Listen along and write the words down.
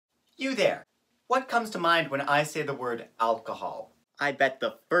You there! What comes to mind when I say the word alcohol? I bet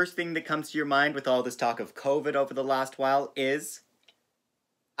the first thing that comes to your mind with all this talk of COVID over the last while is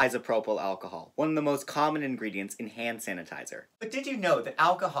isopropyl alcohol, one of the most common ingredients in hand sanitizer. But did you know that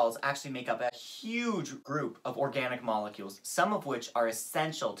alcohols actually make up a huge group of organic molecules, some of which are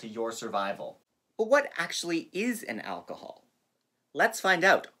essential to your survival? But what actually is an alcohol? Let's find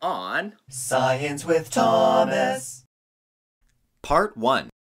out on Science with Thomas. Part 1.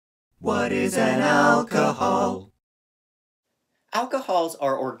 What is an alcohol? Alcohols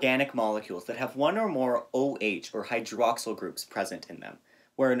are organic molecules that have one or more OH or hydroxyl groups present in them,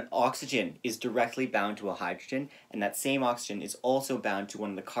 where an oxygen is directly bound to a hydrogen, and that same oxygen is also bound to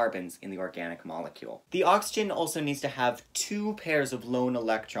one of the carbons in the organic molecule. The oxygen also needs to have 2 pairs of lone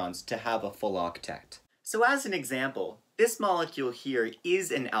electrons to have a full octet. So as an example, this molecule here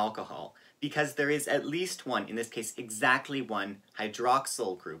is an alcohol because there is at least one, in this case exactly one,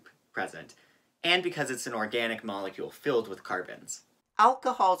 hydroxyl group present, and because it's an organic molecule filled with carbons.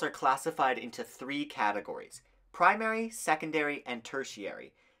 Alcohols are classified into 3 categories: primary, secondary, and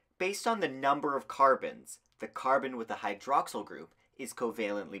tertiary. Based on the number of carbons, the carbon with the hydroxyl group is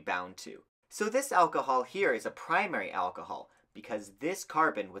covalently bound to. So this alcohol here is a primary alcohol because this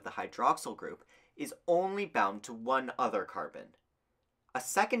carbon with the hydroxyl group is only bound to one other carbon. A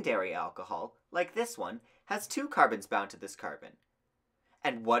secondary alcohol, like this one, has 2 carbons bound to this carbon.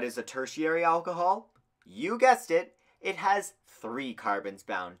 And what is a tertiary alcohol? You guessed it, it has 3 carbons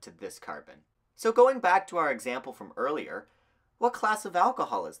bound to this carbon. So going back to our example from earlier, what class of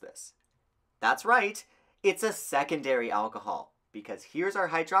alcohol is this? That's right, it's a secondary alcohol, because here's our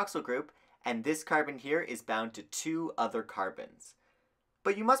hydroxyl group, and this carbon here is bound to 2 other carbons.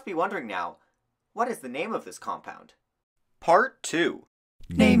 But you must be wondering now, what is the name of this compound? Part 2.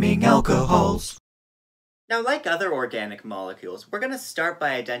 Naming alcohols. Now, like other organic molecules, we're going to start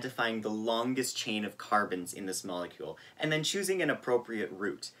by identifying the longest chain of carbons in this molecule, and then choosing an appropriate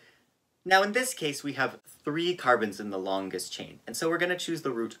root. Now, in this case, we have 3 carbons in the longest chain, and so we're going to choose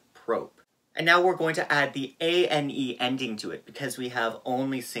the root prop. And now we're going to add the ane ending to it because we have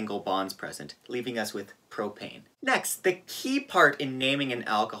only single bonds present, leaving us with propane. Next, the key part in naming an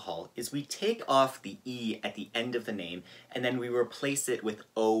alcohol is we take off the E at the end of the name, and then we replace it with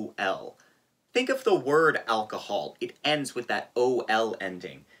OL. Think of the word alcohol. It ends with that OL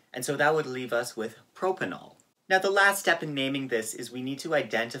ending, and so that would leave us with propanol. Now, the last step in naming this is we need to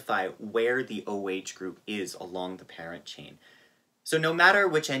identify where the OH group is along the parent chain. So no matter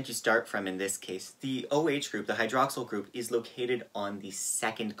which end you start from in this case, the OH group, the hydroxyl group, is located on the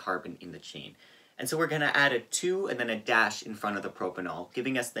 2nd carbon in the chain. And so we're going to add a 2 and then a dash in front of the propanol,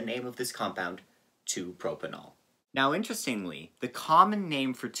 giving us the name of this compound, 2-propanol. Now, interestingly, the common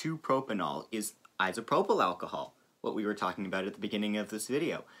name for 2-propanol is isopropyl alcohol, what we were talking about at the beginning of this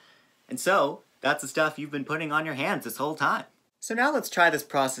video. And so, that's the stuff you've been putting on your hands this whole time. So now let's try this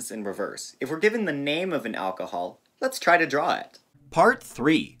process in reverse. If we're given the name of an alcohol, let's try to draw it. Part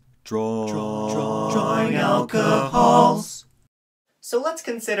 3. Drawing alcohols. So let's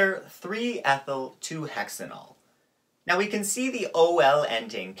consider 3-ethyl-2-hexanol. Now we can see the OL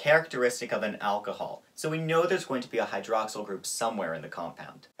ending characteristic of an alcohol, so we know there's going to be a hydroxyl group somewhere in the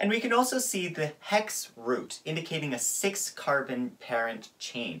compound. And we can also see the hex root, indicating a 6-carbon parent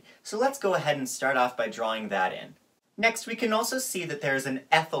chain. So let's go ahead and start off by drawing that in. Next, we can also see that there's an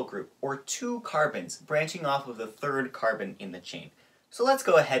ethyl group, or 2 carbons, branching off of the 3rd carbon in the chain. So let's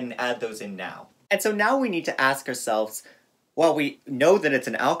go ahead and add those in now. And so now we need to ask ourselves, well, we know that it's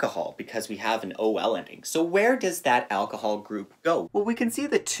an alcohol because we have an OL ending. So where does that alcohol group go? Well, we can see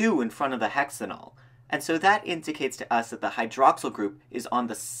the 2 in front of the hexanol. And so that indicates to us that the hydroxyl group is on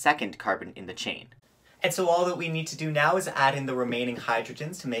the 2nd carbon in the chain. And so all that we need to do now is add in the remaining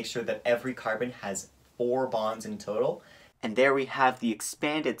hydrogens to make sure that every carbon has 4 bonds in total. And there we have the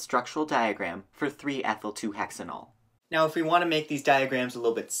expanded structural diagram for 3-ethyl-2-hexanol. Now, if we want to make these diagrams a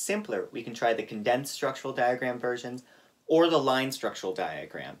little bit simpler, we can try the condensed structural diagram versions or the line structural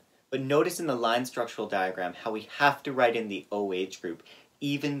diagram. But notice in the line structural diagram how we have to write in the OH group,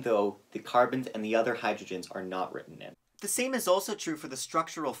 even though the carbons and the other hydrogens are not written in. The same is also true for the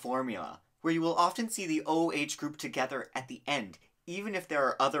structural formula, where you will often see the OH group together at the end, even if there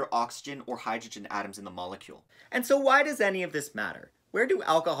are other oxygen or hydrogen atoms in the molecule. And so why does any of this matter? Where do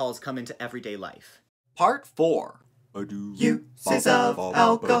alcohols come into everyday life? Part 4. Uses of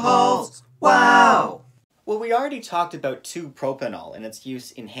alcohols. Wow! Well, we already talked about 2-propanol and its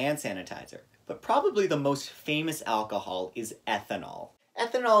use in hand sanitizer, but probably the most famous alcohol is ethanol.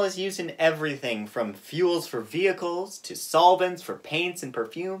 Ethanol is used in everything from fuels for vehicles to solvents for paints and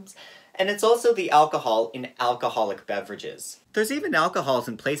perfumes, And it's also the alcohol in alcoholic beverages. There's even alcohols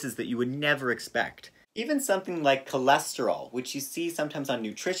in places that you would never expect. Even something like cholesterol, which you see sometimes on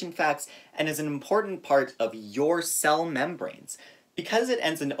nutrition facts and is an important part of your cell membranes. Because it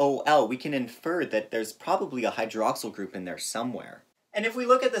ends in OL, we can infer that there's probably a hydroxyl group in there somewhere. And if we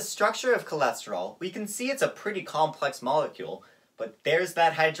look at the structure of cholesterol, we can see it's a pretty complex molecule, but there's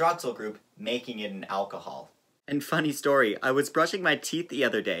that hydroxyl group making it an alcohol. And funny story, I was brushing my teeth the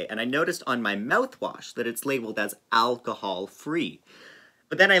other day and I noticed on my mouthwash that it's labeled as alcohol-free.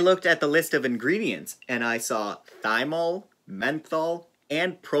 But then I looked at the list of ingredients and I saw thymol, menthol,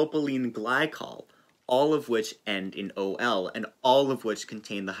 and propylene glycol, all of which end in OL and all of which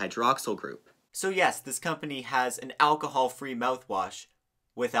contain the hydroxyl group. So yes, this company has an alcohol-free mouthwash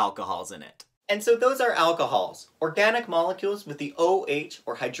with alcohols in it. And so those are alcohols, organic molecules with the OH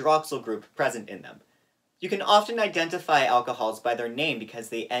or hydroxyl group present in them. You can often identify alcohols by their name because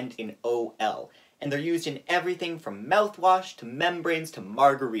they end in OL, and they're used in everything from mouthwash to membranes to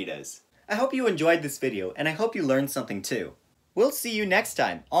margaritas. I hope you enjoyed this video, and I hope you learned something too. We'll see you next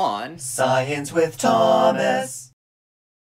time on Science with Thomas.